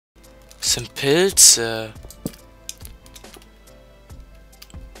Das sind Pilze.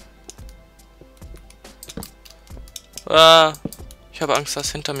 Ah, ich habe Angst,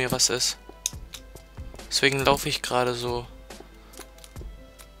 dass hinter mir was ist. Deswegen laufe ich gerade so.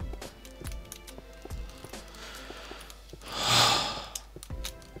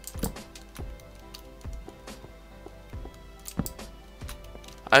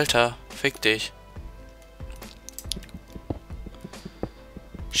 Alter, fick dich.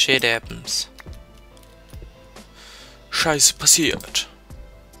 Shit happens. Scheiße passiert.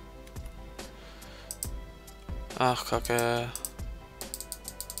 Ach, Kacke.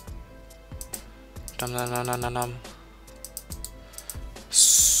 Dam, dam, dam, dam, dam.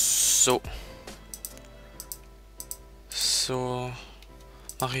 So. So.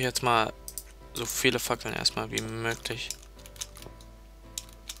 Mache ich jetzt mal so viele Fackeln erstmal wie möglich.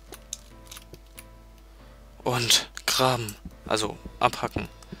 Und graben. Also abhacken.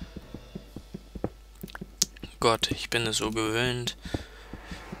 Gott, ich bin es so gewöhnt.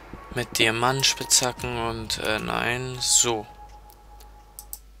 Mit Diamantspitzhacken und nein, so.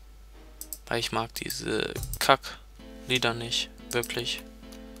 Weil ich mag diese Kack-Lieder nicht. Wirklich.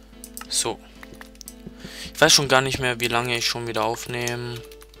 So. Ich weiß schon gar nicht mehr, wie lange ich schon wieder aufnehme.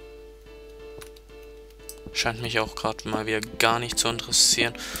 Scheint mich auch gerade mal wieder gar nicht zu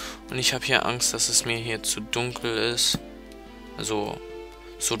interessieren. Und ich habe hier Angst, dass es mir hier zu dunkel ist. Also,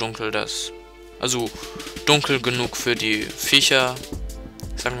 so dunkel, dass... Also, dunkel genug für die Viecher.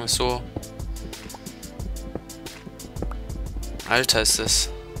 Sagen wir es so. Alter, ist es.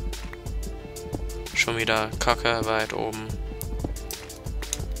 Schon wieder Kacke weit oben.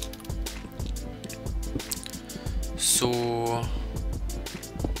 So.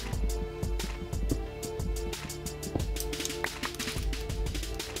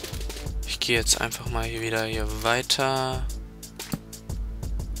 Ich gehe jetzt einfach mal hier weiter.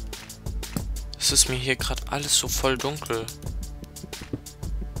 Es ist mir hier gerade alles so voll dunkel.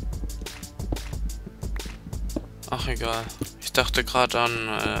 Ach egal. Ich dachte gerade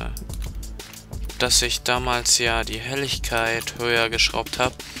an, dass ich damals ja die Helligkeit höher geschraubt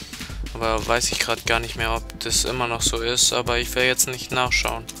habe. Aber weiß ich gerade gar nicht mehr, ob das immer noch so ist. Aber ich will jetzt nicht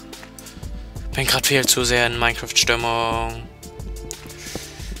nachschauen. Bin gerade viel zu sehr in Minecraft-Stimmung.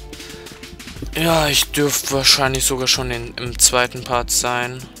 Ja, ich dürfte wahrscheinlich sogar schon im zweiten Part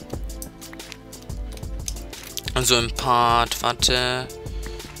sein. Also im Part, warte,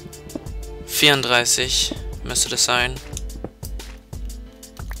 34 müsste das sein.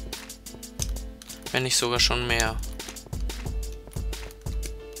 Wenn nicht sogar schon mehr.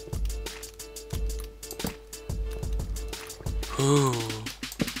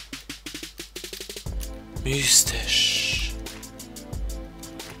 Mystisch.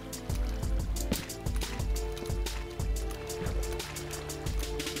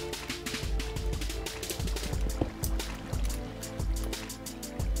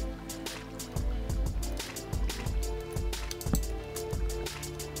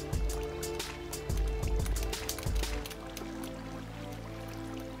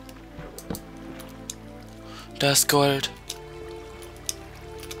 Das Gold.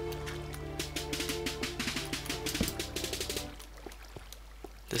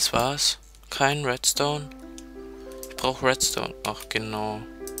 Das war's. Kein Redstone. Ich brauche Redstone. Ach, genau.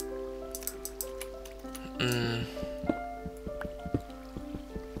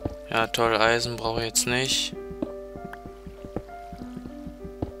 Ja, toll. Eisen brauche ich jetzt nicht.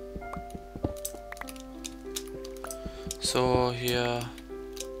 So, hier.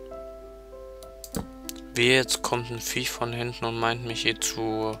 Wie jetzt kommt ein Viech von hinten und meint mich hier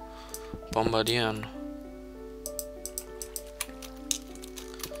zu bombardieren.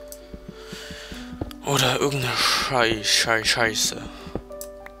 Oder irgendeine Scheiße.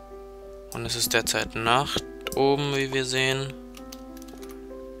 Und es ist derzeit Nacht oben, wie wir sehen.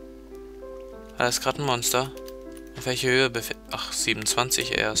 Da ist gerade ein Monster. Auf welche Höhe befindet... Ach,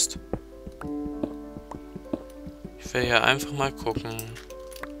 27 erst. Ich will hier einfach mal gucken.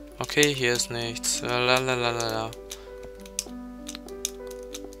 Okay, hier ist nichts. Lalalala.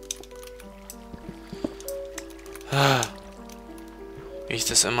 Wie ich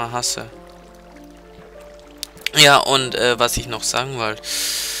das immer hasse. Ja, und was ich noch sagen wollte.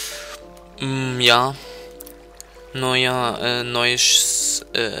 Ja. Neues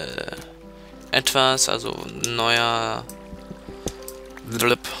etwas, also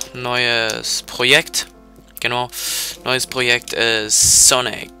neues Projekt. Genau. Neues Projekt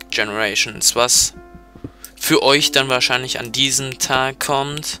Sonic Generations, was für euch dann wahrscheinlich an diesem Tag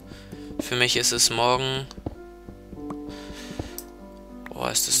kommt. Für mich ist es morgen. Oh,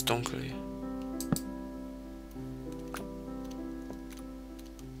 ist es dunkel hier.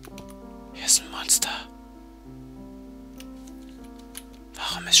 Monster.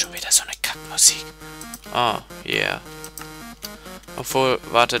 Warum ist schon wieder so eine Kackmusik? Oh, yeah. Obwohl,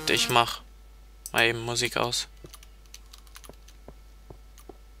 wartet, ich mach mal eben Musik aus.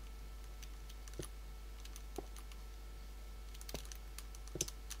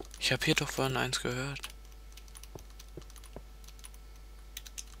 Ich habe hier doch vorhin eins gehört.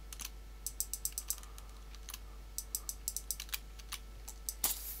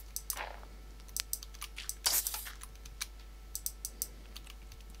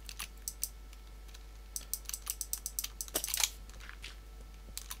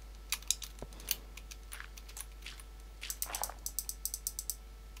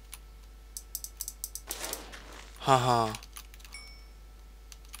 Haha.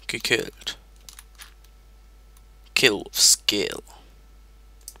 Gekillt. Kill Skill.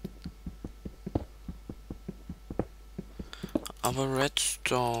 Aber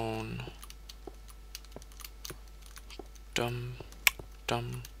Redstone. Dum,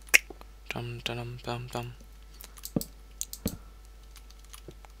 dum, dum, dum, dum, dum.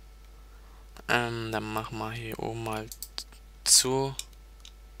 Dann machen wir hier oben mal zu.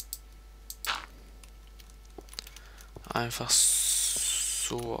 Einfach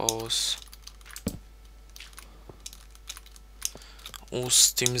so aus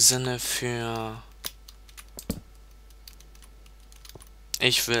dem Sinne für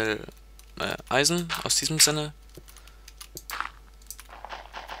ich will Eisen aus diesem Sinne.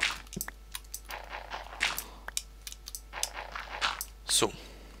 So.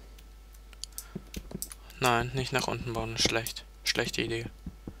 Nein, nicht nach unten bauen, schlecht. Schlechte Idee.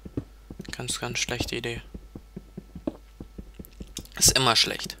 Ganz, ganz schlechte Idee. Ist immer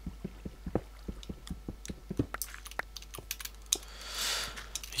schlecht.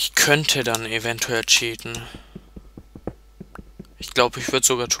 Ich könnte dann eventuell cheaten. Ich glaube, ich würde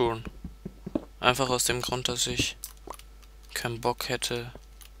sogar tun. Einfach aus dem Grund, dass ich keinen Bock hätte,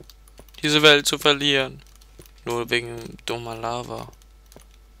 diese Welt zu verlieren. Nur wegen dummer Lava.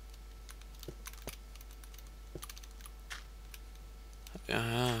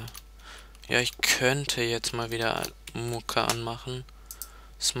 Ja. Ja, ich könnte jetzt mal wieder Mucke anmachen.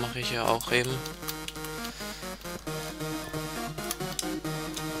 Das mache ich ja auch eben.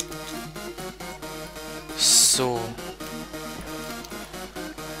 So.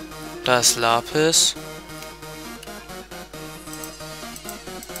 Da ist Lapis.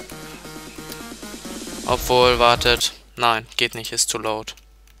 Obwohl, wartet. Nein, geht nicht, ist zu laut.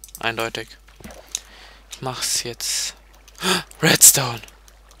 Eindeutig. Ich mach's jetzt. Redstone!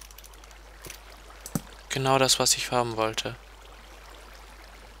 Genau das, was ich haben wollte.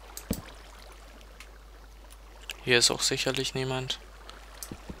 Hier ist auch sicherlich niemand.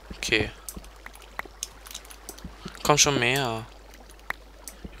 Okay. Komm schon mehr.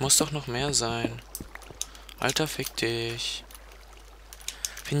 Muss doch noch mehr sein. Alter, fick dich.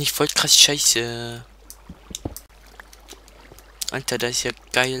 Finde ich voll krass scheiße. Alter, da ist ja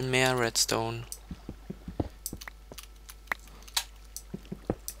geil mehr Redstone.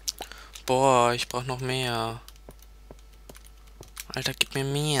 Boah, ich brauch noch mehr. Alter, gib mir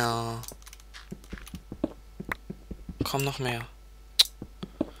mehr. Komm, noch mehr.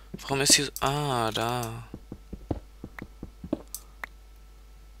 Warum ist hier... Ah, da.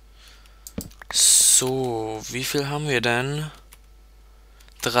 So, wie viel haben wir denn?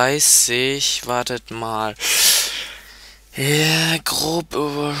 30, wartet mal. Ja, grob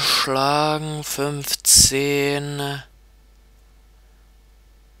überschlagen. 15,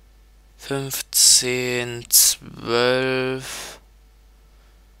 12,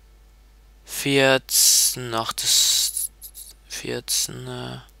 14, ach, das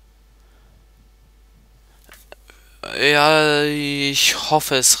 14, ja, ich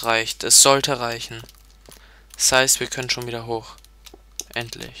hoffe, es reicht. Es sollte reichen. Das heißt, wir können schon wieder hoch.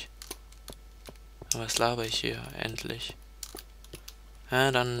 Endlich. Was laber ich hier? Endlich.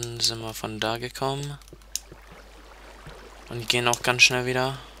 Ja, dann sind wir von da gekommen. Und gehen auch ganz schnell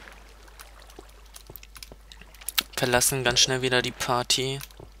wieder. Verlassen ganz schnell wieder die Party.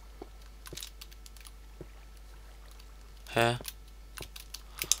 Hä?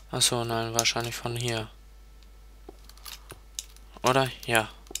 Achso, nein, wahrscheinlich von hier. Oder? Ja.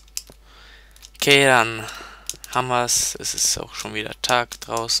 Okay, dann haben wir es. Es ist auch schon wieder Tag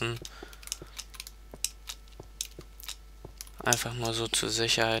draußen. Einfach nur so zur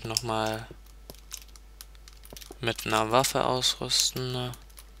Sicherheit nochmal mit einer Waffe ausrüsten.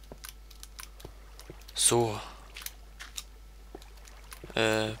 So.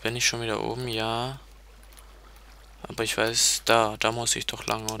 Bin ich schon wieder oben? Ja. Aber ich weiß, da muss ich doch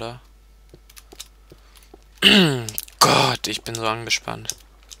lang, oder? Gott, ich bin so angespannt.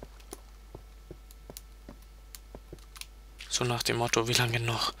 So nach dem Motto, wie lange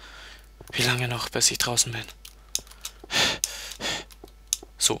noch? Wie lange noch, bis ich draußen bin?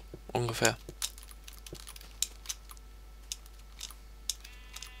 So, ungefähr.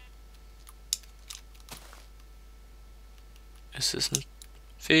 Ist es ein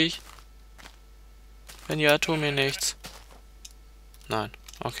Viech? Wenn ja, tu mir nichts. Nein,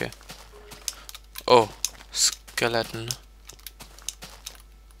 okay. Oh, Skeletten.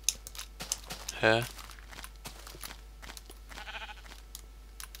 Hä?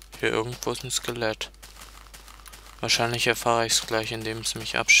 Hier irgendwo ist ein Skelett. Wahrscheinlich erfahre ich es gleich, indem es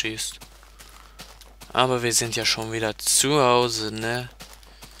mich abschießt. Aber wir sind ja schon wieder zu Hause, ne?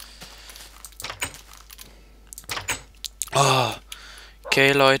 Oh.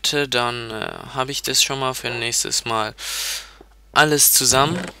 Okay, Leute, dann habe ich das schon mal für nächstes Mal alles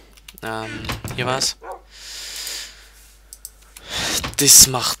zusammen. Hier war's. Das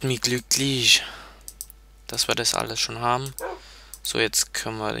macht mich glücklich, dass wir das alles schon haben. So, jetzt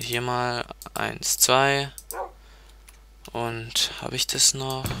können wir hier mal 1, 2. Und habe ich das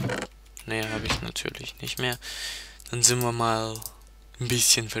noch? Ne, habe ich natürlich nicht mehr. Dann sind wir mal ein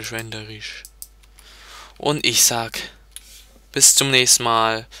bisschen verschwenderisch. Und ich sag, bis zum nächsten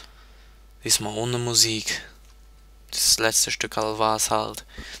Mal. Diesmal ohne Musik. Das letzte Stück war es halt.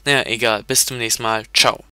 Naja, egal. Bis zum nächsten Mal. Ciao.